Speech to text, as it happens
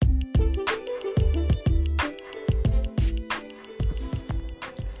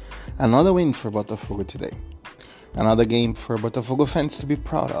Another win for Botafogo today. Another game for Botafogo fans to be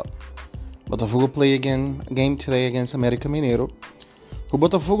proud of. Botafogo play again a game today against América Mineiro, who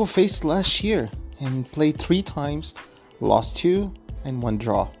Botafogo faced last year and played 3 times, lost 2 and 1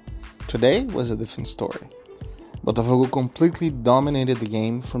 draw. Today was a different story. Botafogo completely dominated the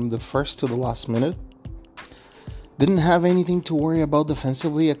game from the first to the last minute. Didn't have anything to worry about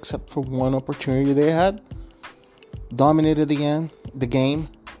defensively except for one opportunity they had. Dominated again the game,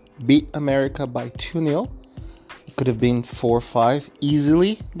 beat America by 2-0. It could have been 4-5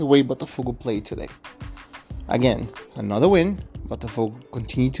 easily the way Botafogo played today. Again, another win. Botafogo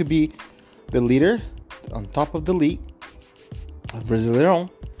continue to be the leader on top of the league of Brasileirao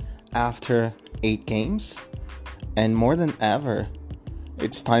after 8 games. And more than ever,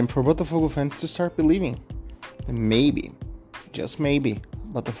 it's time for Botafogo fans to start believing that maybe, just maybe,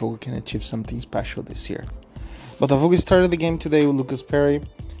 Botafogo can achieve something special this year. Botafogo started the game today with Lucas Perry,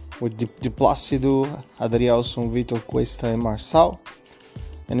 with Di Plácido, Adrielson, Vitor Cuesta, and Marçal.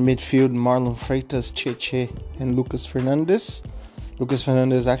 In the midfield, Marlon Freitas, Cheche, and Lucas Fernandes. Lucas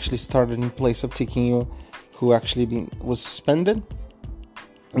Fernandes actually started in place of Tiquinho, who was suspended.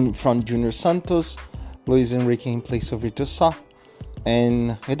 In front, Junior Santos, Luis Enrique in place of Vitor Sá,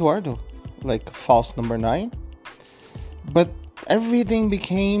 and Eduardo, like false number 9. But everything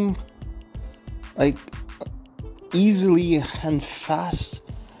became like easily and fast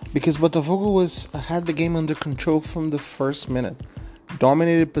because Botafogo had the game under control from the first minute.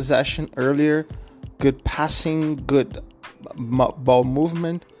 Dominated possession earlier, good passing, good ball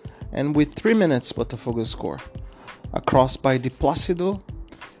movement, and with 3 minutes Botafogo scored. A cross by Di Plácido,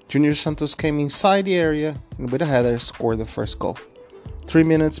 Junior Santos came inside the area and with a header scored the first goal. 3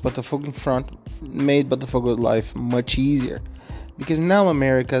 minutes, Botafogo in front, made Botafogo's life much easier. Because now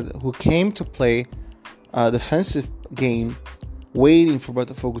America, who came to play a defensive game, waiting for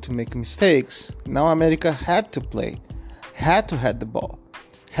Botafogo to make mistakes, now America had to head the ball,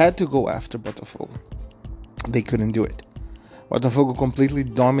 had to go after Botafogo. They couldn't do it. Botafogo completely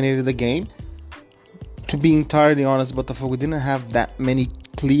dominated the game. To be entirely honest, Botafogo didn't have that many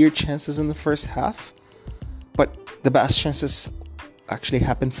clear chances in the first half, but the best chances actually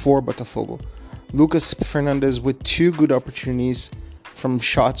happened for Botafogo. Lucas Fernandes with 2 good opportunities from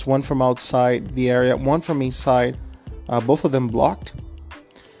shots, one from outside the area, one from inside, both of them blocked.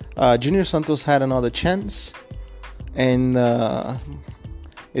 Junior Santos had another chance, and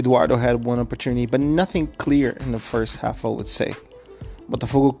Eduardo had one opportunity, but nothing clear in the first half, I would say.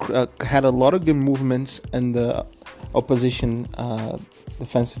 Botafogo had a lot of good movements in the opposition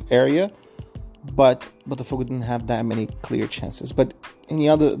defensive area, but Botafogo didn't have that many clear chances. But in the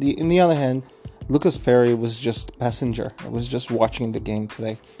other hand, Lucas Perry was just passenger. I was just watching the game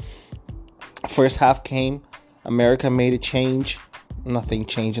today. First half came, America made a change. Nothing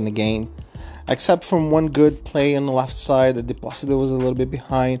changed in the game, except from one good play on the left side. The Di Plácido was a little bit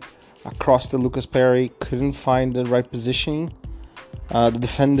behind. Across the Lucas Perry, couldn't find the right positioning. The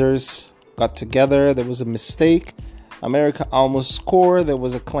defenders got together. There was a mistake. America almost scored. There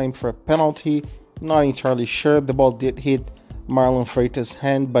was a claim for a penalty. Not entirely sure. The ball did hit Marlon Freitas'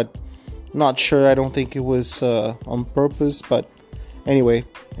 hand, but not sure. I don't think it was on purpose. But anyway,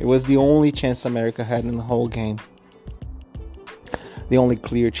 it was the only chance America had in the whole game. The only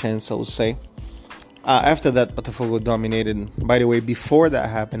clear chance, I would say. After that, Botafogo dominated. By the way, before that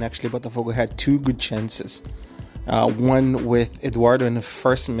happened, actually, Botafogo had 2 good chances. One with Eduardo in the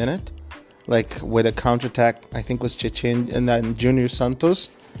first minute, like with a counterattack, I think was Chechen, and then Junior Santos.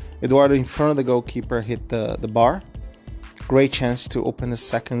 Eduardo in front of the goalkeeper hit the bar. Great chance to open a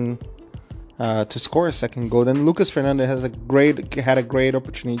second, to score a second goal. Then Lucas Fernandes had a great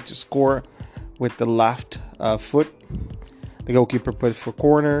opportunity to score with the left foot. The goalkeeper put it for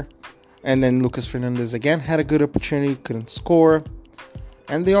corner. And then Lucas Fernandes again had a good opportunity, couldn't score.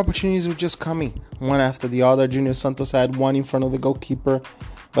 And the opportunities were just coming, one after the other. Junior Santos had one in front of the goalkeeper,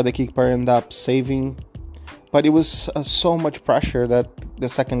 but the keeper ended up saving. But it was so much pressure that the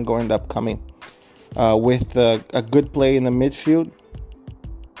second goal ended up coming. With a good play in the midfield,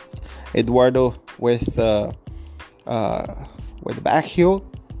 Eduardo with the back heel,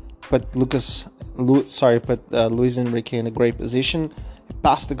 put Luis Enrique in a great position. He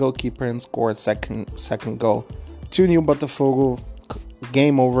passed the goalkeeper and scored second goal. 2-0 Botafogo.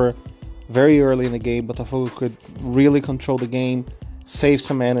 Game over very early in the game. Botafogo could really control the game, save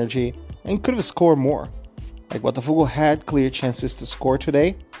some energy, and could have scored more. Like, Botafogo had clear chances to score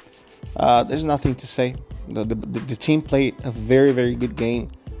today. There's nothing to say. The team played a very, very good game.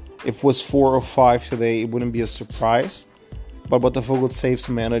 If it was 4 or 5 today, it wouldn't be a surprise. But Botafogo would save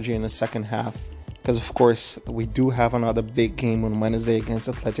some energy in the second half because of course we do have another big game on Wednesday against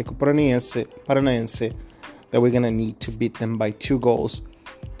Atlético Paranaense that we're gonna need to beat them by 2 goals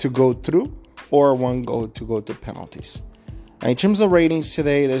to go through, or 1 goal to go to penalties. In terms of ratings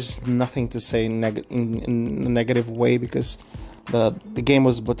today, there's nothing to say in a negative way, because the game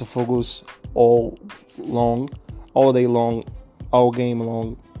was Botafogo's all day long, all game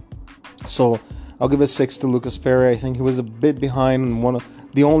long. So I'll give a 6 to Lucas Perry. I think he was a bit behind in one of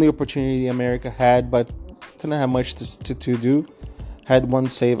the only opportunity America had, but didn't have much to do. Had 1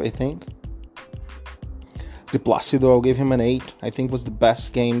 save, I think. Di Placido, I'll give him an 8. I think was the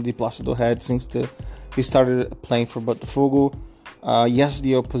best game Di Placido had since he started playing for Botafogo. Yes,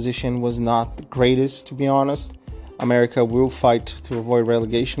 the opposition was not the greatest, to be honest. America will fight to avoid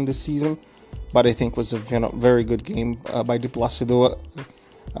relegation this season, but I think was a very good game by Di Placido.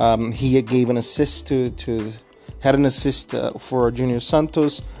 He gave an assist had an assist for Junior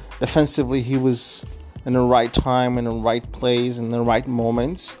Santos. Defensively, he was in the right time, in the right place, in the right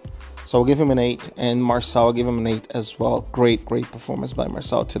moments. So I'll give him an 8, and Marçal, I'll give him an 8 as well. Great performance by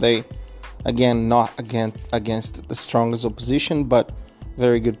Marçal today. Again, not against the strongest opposition, but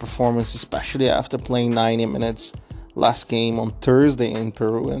very good performance, especially after playing 90 minutes last game on Thursday in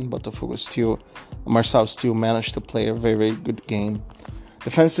Peru, and Marçal still managed to play a very good game.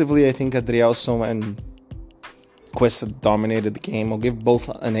 Defensively, I think Adrielson and Cuesta dominated the game. I'll give both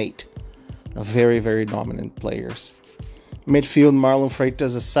an 8. Very dominant players. Midfield, Marlon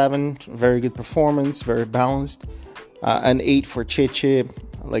Freitas a 7. Very good performance, very balanced. An 8 for Cheche.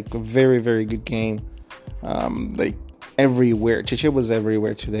 Like a very good game. Like everywhere. Cheche was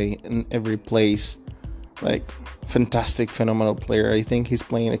everywhere today, in every place. Like fantastic, phenomenal player. I think he's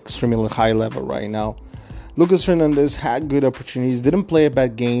playing extremely high level right now. Lucas Fernandez had good opportunities. Didn't play a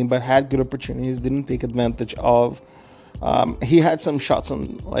bad game, but had good opportunities. Didn't take advantage of. He had some shots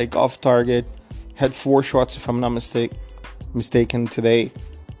on off target. Had 4 shots, if I'm not mistaken today.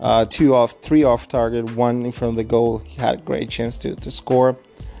 3 off target, 1 in front of the goal. He had a great chance to score.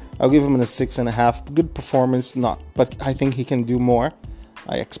 I'll give him a 6.5. Good performance, but I think he can do more.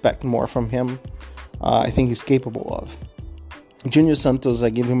 I expect more from him. I think he's capable of. Junior Santos, I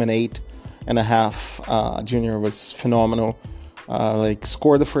give him an 8.5. Junior was phenomenal.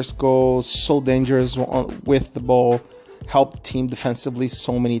 Scored the first goal, so dangerous with the ball, helped the team defensively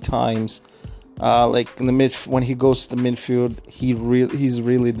so many times. In the when he goes to the midfield, he's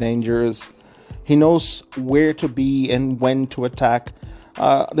really dangerous. He knows where to be and when to attack.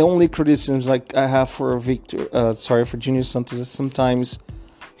 The only criticisms I have for Junior Santos is sometimes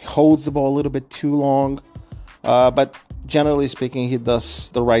he holds the ball a little bit too long. But generally speaking, he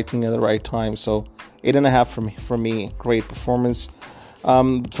does the right thing at the right time. So 8.5 for me. Great performance.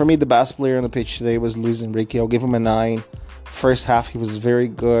 For me, the best player on the pitch today was Luis Enrique. I'll give him a 9. First half, he was very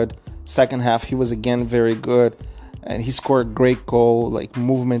good. Second half, he was again very good. And he scored a great goal.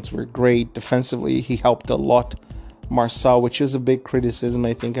 Movements were great. Defensively, he helped a lot. Marçal, which is a big criticism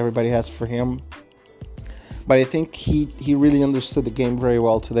I think everybody has for him. But I think he really understood the game very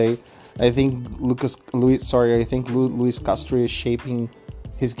well today. I think Luis Castro is shaping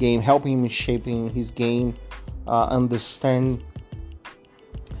his game, helping him shaping his game, understand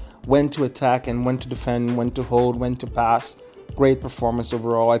when to attack and when to defend, when to hold, when to pass. Great performance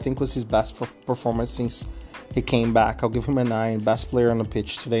overall. I think was his best performance since he came back. I'll give him a 9. Best player on the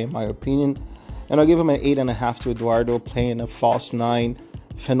pitch today, in my opinion. And I'll give him an 8.5 to Eduardo, playing a false 9.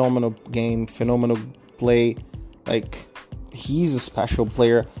 Phenomenal game, phenomenal play. He's a special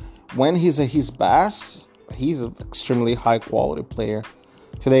player. When he's at his best, he's an extremely high quality player.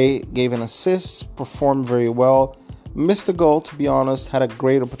 Today, gave an assist, performed very well. Missed a goal, to be honest. Had a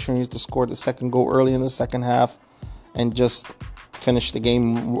great opportunity to score the second goal early in the second half and just finished the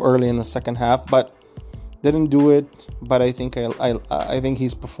game early in the second half, but didn't do it. But I think I think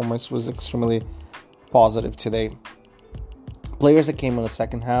his performance was extremely positive today. Players that came in the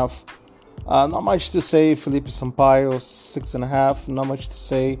second half, not much to say. Felipe Sampaio, 6.5. Not much to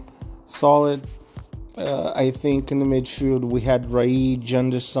say. Solid. I think in the midfield we had Raid,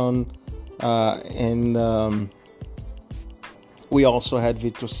 Anderson, and we also had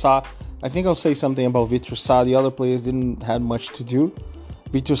Vitor Sá. I think I'll say something about Vitor Sá. The other players didn't have much to do.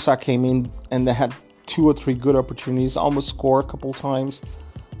 Vitor Sá came in and they had 2 or 3 good opportunities, almost scored a couple times.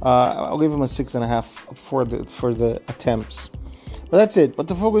 I'll give him a 6.5 for the attempts. But that's it.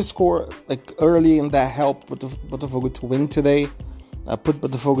 Botafogo scored early, and that helped Botafogo to win today. Put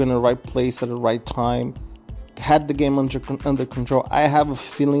Botafogo in the right place at the right time. Had the game under control. I have a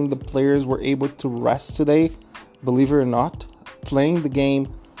feeling the players were able to rest today, believe it or not. Playing the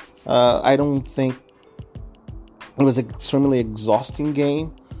game, I don't think it was an extremely exhausting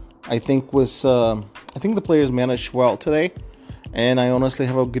game. I think the players managed well today, and I honestly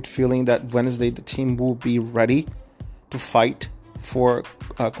have a good feeling that Wednesday the team will be ready to fight for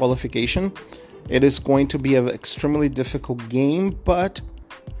qualification. It is going to be an extremely difficult game, but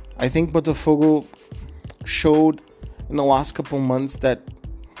I think Botafogo showed in the last couple months that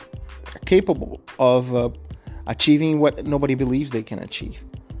they're capable of achieving what nobody believes they can achieve.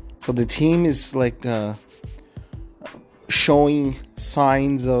 So the team is like showing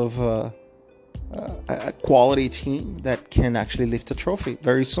signs of a quality team that can actually lift a trophy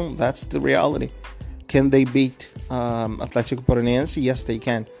very soon. That's the reality. Can they beat Atlético Paranaense? Yes, they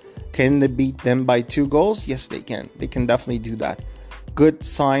can. Can they beat them by 2 goals? Yes, they can. They can definitely do that. Good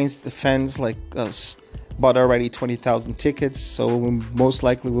signs. The fans like us bought already 20,000 tickets, so we most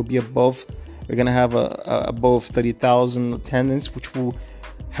likely will be above. We're gonna have a above 30,000 attendance, which will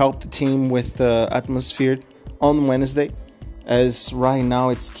help the team with the atmosphere on Wednesday. As right now,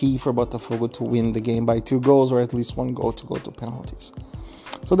 it's key for Botafogo to win the game by 2 goals or at least 1 goal to go to penalties.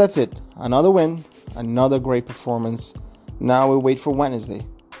 So that's it. Another win, another great performance. Now we wait for Wednesday,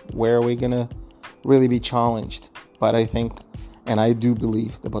 where we're going to really be challenged. But I think, and I do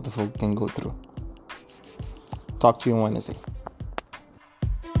believe, that Botafogo can go through. Talk to you on Wednesday.